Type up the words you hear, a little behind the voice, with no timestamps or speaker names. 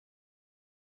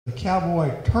The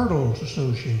Cowboy Turtles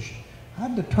Association.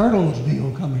 How'd the Turtles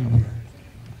deal come in here?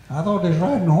 I thought they was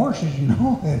riding horses, you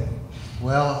know.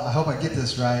 Well, I hope I get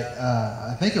this right.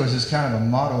 I think it was just kind of a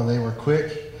motto. They were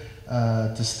quick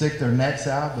to stick their necks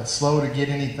out, but slow to get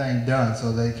anything done.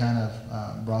 So they kind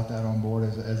of brought that on board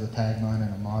as a tagline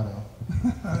and a motto.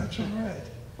 That's right.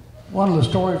 One of the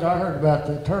stories I heard about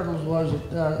the Turtles was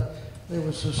that they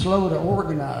were so slow to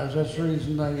organize. That's the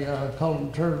reason they called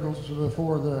them Turtles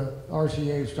before the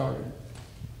RCA started.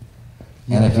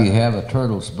 And if you have a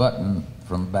Turtles button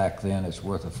from back then, it's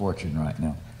worth a fortune right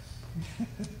now.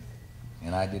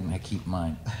 And I didn't keep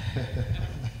mine.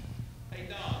 Hey,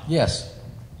 Don. Yes.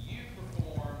 You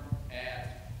performed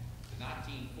at the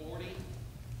 1940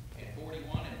 and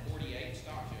 41 and 48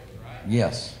 stock shows, right?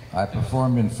 Yes. I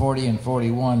performed in 40 and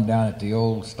 41 down at the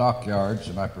old stockyards,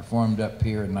 and I performed up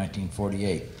here in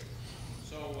 1948.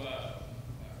 So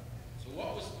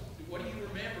what do you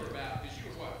remember about, because you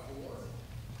were what,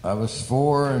 4? I was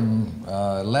 4 and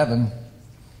 11.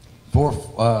 4,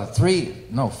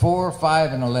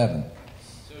 5, and 11.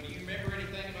 So do you remember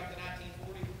anything about the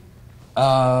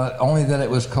 1940? Only that it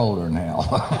was colder now.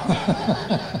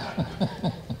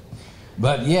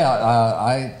 But yeah,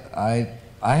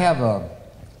 I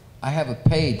have a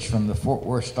page from the Fort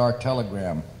Worth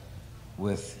Star-Telegram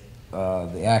with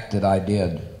the act that I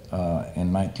did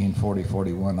in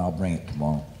 1940-41. I'll bring it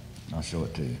tomorrow. I'll show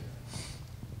it to you.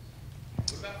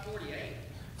 What about 48?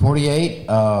 48,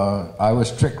 I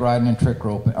was trick riding and trick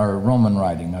roping, or Roman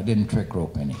riding. I didn't trick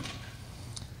rope any.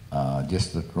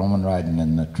 Just the Roman riding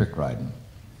and the trick riding.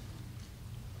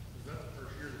 Was that the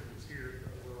first year that it was here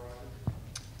that we're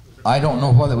riding? I don't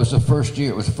know whether it was the first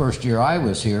year. It was the first year I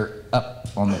was here up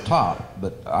on the top.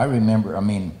 But I remember, I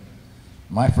mean,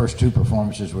 my first 2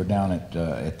 performances were down at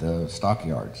the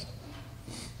stockyards.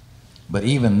 But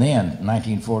even then,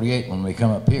 1948, when we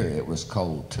come up here, it was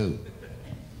cold too.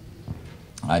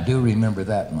 I do remember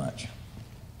that much.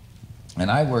 And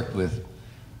I worked with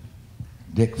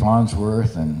Dick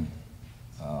Farnsworth and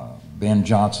Ben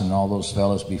Johnson and all those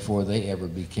fellas before they ever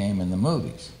became in the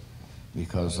movies,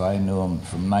 because I knew them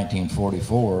from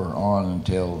 1944 on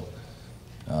until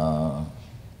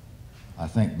I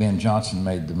think Ben Johnson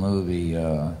made the movie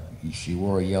She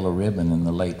Wore a Yellow Ribbon in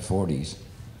the late 40s,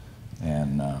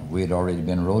 and we had already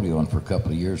been rodeoing for a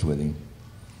couple of years with him.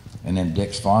 And then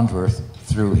Dick Farnsworth,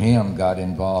 through him, got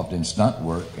involved in stunt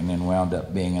work and then wound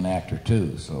up being an actor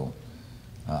too. So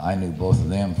I knew both of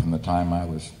them from the time I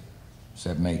was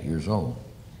 7, 8 years old.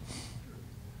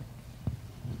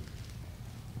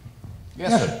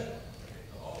 Yes, sir.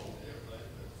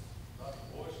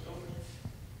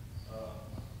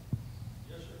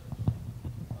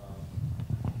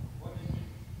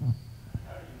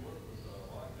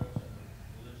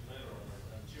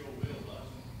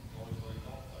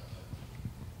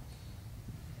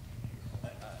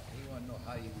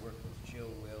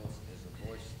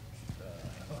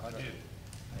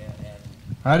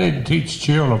 I didn't teach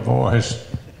Chill a voice.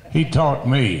 He taught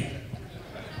me.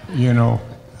 You know,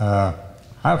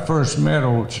 I first met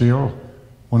old Chill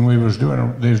when they was doing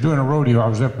a rodeo. I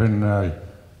was up in a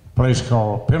place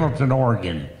called Pendleton,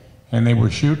 Oregon, and they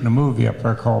were shooting a movie up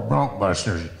there called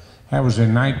Bronkbusters. That was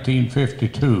in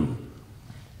 1952.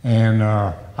 And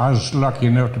I was lucky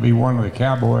enough to be one of the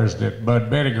cowboys that Bud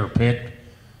Bettiger picked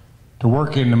to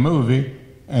work in the movie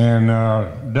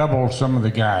and double some of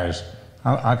the guys.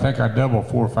 I think I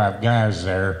doubled 4 or 5 guys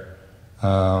there.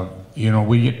 You know,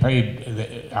 we get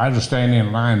paid. I was standing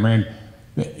in line, man.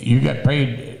 You get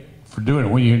paid for doing it.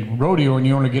 When you rodeo, and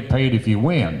you only get paid if you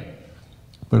win.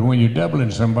 But when you're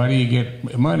doubling somebody, you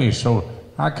get money. So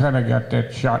I kind of got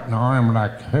that shot in the arm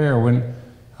like heroin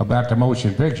about the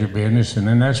motion picture business. And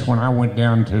then that's when I went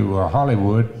down to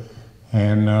Hollywood,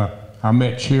 and I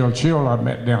met Chill. Chill I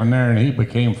met down there, and he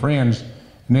became friends.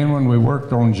 And then when we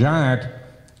worked on Giant,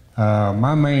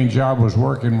 my main job was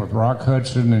working with Rock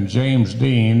Hudson and James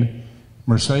Dean,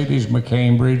 Mercedes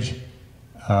McCambridge,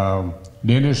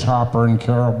 Dennis Hopper, and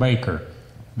Carol Baker.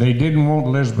 They didn't want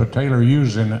Elizabeth Taylor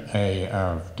using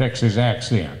a Texas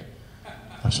accent.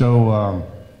 So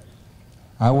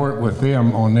I worked with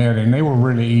them on that, and they were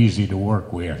really easy to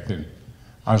work with. And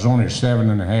I was only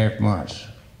 7.5 months.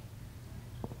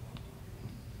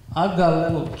 I've got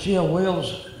a little Chill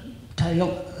Wills tale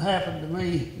that happened to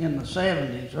me in the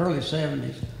 70s, early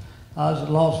 70s. I was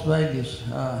in Las Vegas,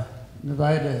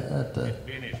 Nevada at the...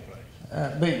 Benny's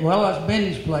place. Well, that's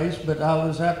Benny's place, but I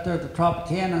was out there at the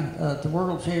Tropicana at the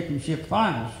World Championship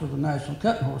Finals for the National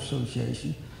Cutting Horse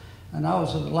Association, and I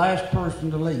was the last person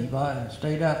to leave. I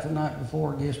stayed out the night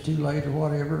before, I guess too late or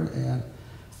whatever, and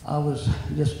I was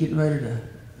just getting ready to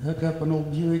hook up an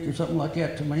old Buick or something like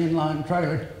that to my inline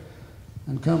trailer.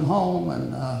 and come home,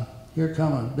 and here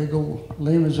come a big old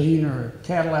limousine or a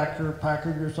Cadillac or a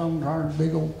Packard or some darn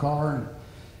big old car, and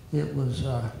it was,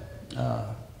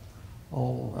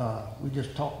 we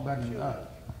just talked about it,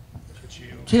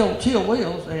 Chill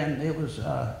Wheels, and it was,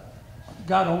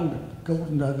 got on the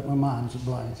Golden Nugget. My mind's a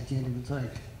blank, I can't even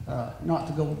think. Not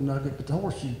the Golden Nugget, but the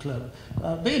Horseshoe Club.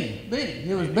 Benny,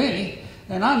 it was Benny,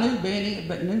 and I knew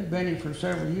Benny for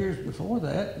several years before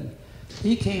that, and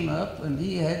he came up and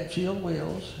he had Chill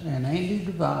Wheels and Andy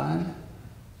Devine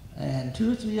and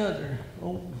 2 or 3 other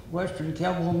old Western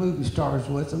cowboy movie stars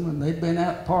with them, and they'd been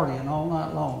out partying all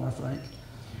night long, I think.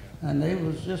 And they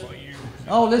was just,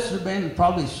 this has been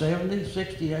probably 70,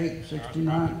 68,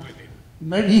 69.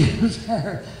 Maybe he was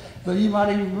there, but you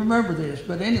might even remember this.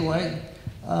 But anyway,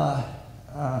 hell,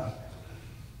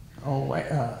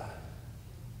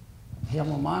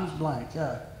 my mind's blank.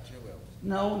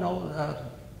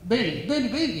 Benny,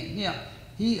 yeah.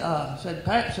 He said,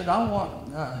 Pat said, I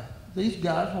want, these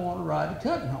guys want to ride a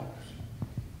cutting horse.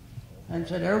 And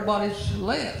said, everybody's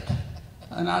left.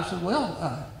 And I said,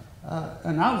 well,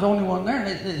 and I was the only one there.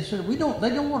 And they said, they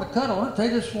don't want to cut on it. They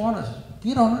just want to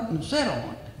get on it and sit on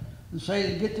it and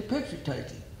say, get the picture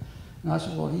taken. And I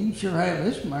said, well, you sure have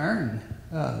this mare.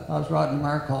 And I was riding a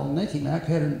mare called Nicky Nack,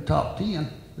 had her in the top 10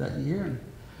 that year. And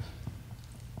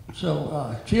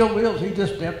so Chill Wheels, he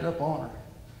just stepped up on her.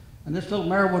 And this little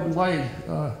mare wouldn't weigh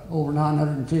over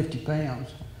 950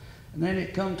 pounds. And then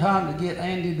it come time to get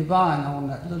Andy Devine on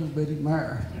that little bitty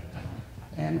mare.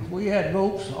 And we had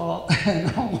ropes on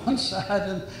one side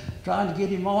and trying to get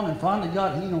him on, and finally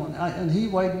got him on. And he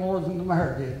weighed more than the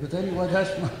mare did. But anyway,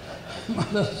 that's my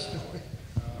little story.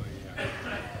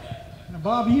 Now,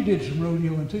 Bob, you did some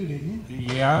rodeoing too, didn't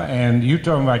you? Yeah, and you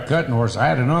talking about cutting horse. I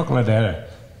had an uncle that had a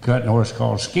cutting horse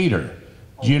called Skeeter.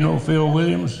 Do you know Phil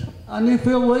Williams? I knew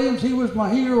Phil Williams. He was my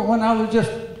hero when I was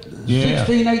just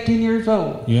 16, 18 years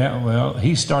old. Yeah, well,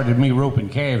 he started me roping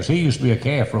calves. He used to be a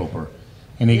calf roper,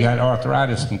 and he got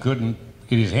arthritis and couldn't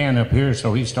get his hand up here,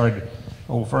 so he started,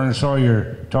 old Fern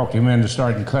Sawyer talked him into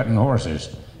starting cutting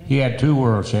horses. He had 2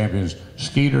 world champions,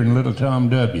 Skeeter and Little Tom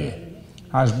W.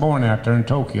 I was born out there in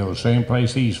Tokyo, the same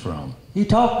place he's from. He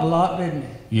talked a lot, didn't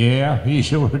he? Yeah, he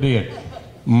sure did.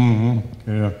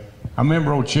 Yeah. I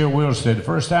remember old Chill Wills said, the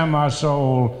first time I saw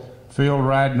old Phil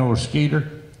riding old Skeeter,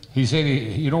 he said,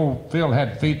 Phil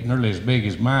had feet nearly as big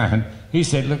as mine. He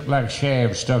said, looked like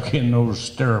shafts stuck in those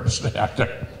stirrups out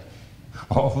there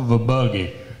off of a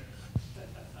buggy.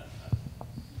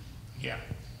 Yeah.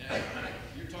 Now,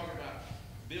 you're talking about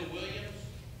Bill Williams?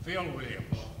 Phil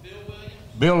Williams. Bill Williams?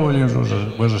 Bill Williams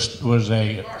was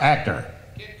a actor.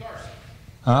 Kid Carson.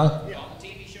 Huh? Yeah. On the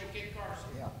TV show Kid Carson.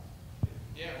 Yeah.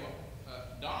 Yeah, well,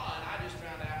 Don, I just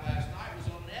found out last night, was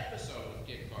on an episode of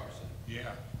Kid Carson.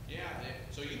 Yeah. Yeah,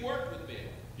 so you worked with Bill?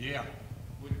 Yeah.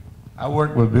 I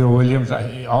worked with Bill Williams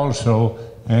also,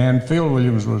 and Phil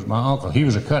Williams was my uncle. He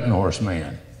was a cutting horse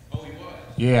man. Oh, he was?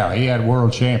 Yeah, he had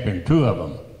world champion, 2 of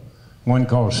them. One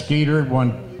called Skeeter,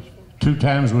 2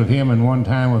 times with him, and 1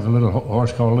 time with a little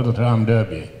horse called Little Tom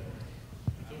W. So,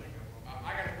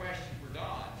 I got a question for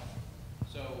Don.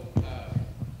 So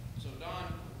Don,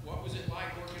 what was it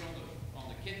like working on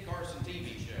the Kid Carson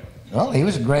TV show? Well, he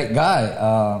was a great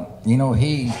guy.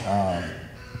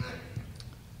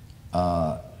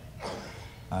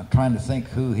 I'm trying to think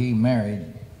who he married.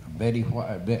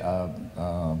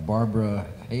 Barbara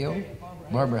Hale?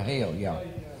 Barbara Hale, yeah.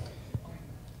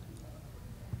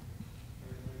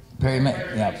 Perry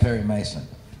Mason.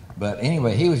 But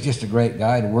anyway, he was just a great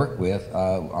guy to work with.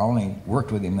 I only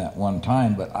worked with him that one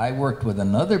time, but I worked with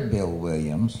another Bill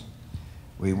Williams.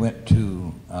 We went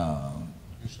to, the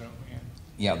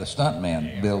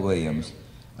stuntman, Bill Williams.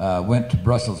 Went to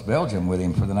Brussels, Belgium with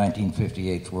him for the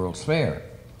 1958 World's Fair.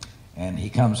 And he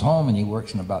comes home and he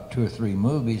works in about 2 or 3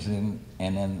 movies, and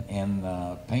in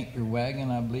Paint Your Wagon,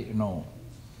 I believe, no.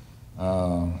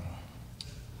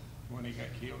 When he got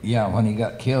killed? Yeah, when he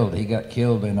got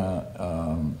killed in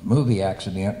a movie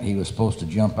accident. He was supposed to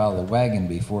jump out of the wagon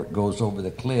before it goes over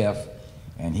the cliff,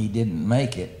 and he didn't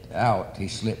make it out.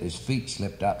 His feet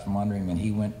slipped out from under him, and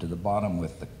he went to the bottom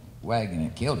with the wagon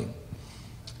and killed him.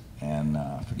 And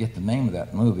I forget the name of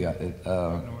that movie. I know it too,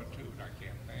 but I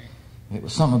can't think. It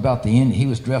was something about the Indian. He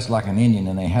was dressed like an Indian,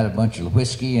 and they had a bunch of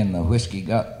whiskey, and the whiskey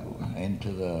got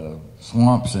into the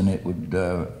swamps, and it would,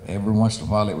 every once in a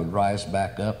while, it would rise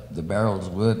back up. The barrels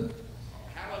would.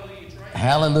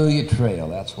 Hallelujah Trail,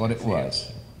 that's what it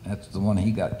was. That's the one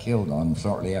he got killed on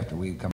shortly after we come.